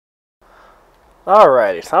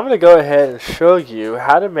Alrighty, so I'm going to go ahead and show you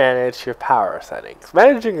how to manage your power settings.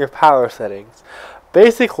 Managing your power settings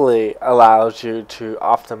basically allows you to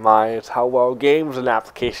optimize how well games and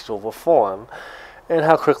applications will perform and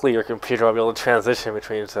how quickly your computer will be able to transition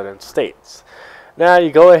between certain states. Now you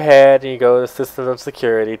go ahead and you go to Systems and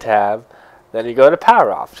Security tab, then you go to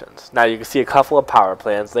Power Options. Now you can see a couple of power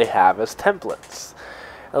plans they have as templates.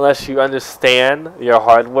 Unless you understand your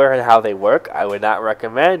hardware and how they work, I would not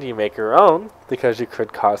recommend you make your own because you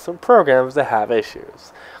could cause some programs to have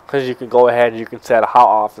issues. Because you can go ahead and you can set how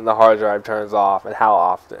often the hard drive turns off and how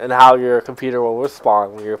often and how your computer will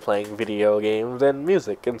respond when you're playing video games and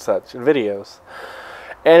music and such and videos.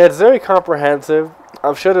 And it's very comprehensive.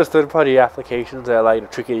 I'm sure there's third-party applications that allow you to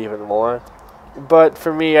tweak it even more. But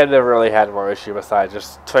for me, I never really had more issue besides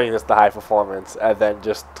just turning this to high performance and then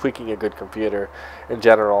just tweaking a good computer in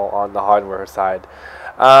general on the hardware side.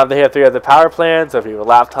 They have three other power plans. So if you have a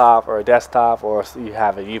laptop or a desktop or you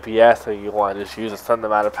have a UPS or you want to just use a certain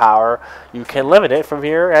amount of power, you can limit it from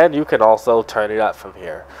here and you can also turn it up from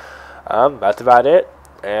here. That's about it.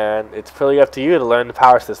 And it's really up to you to learn the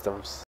power systems.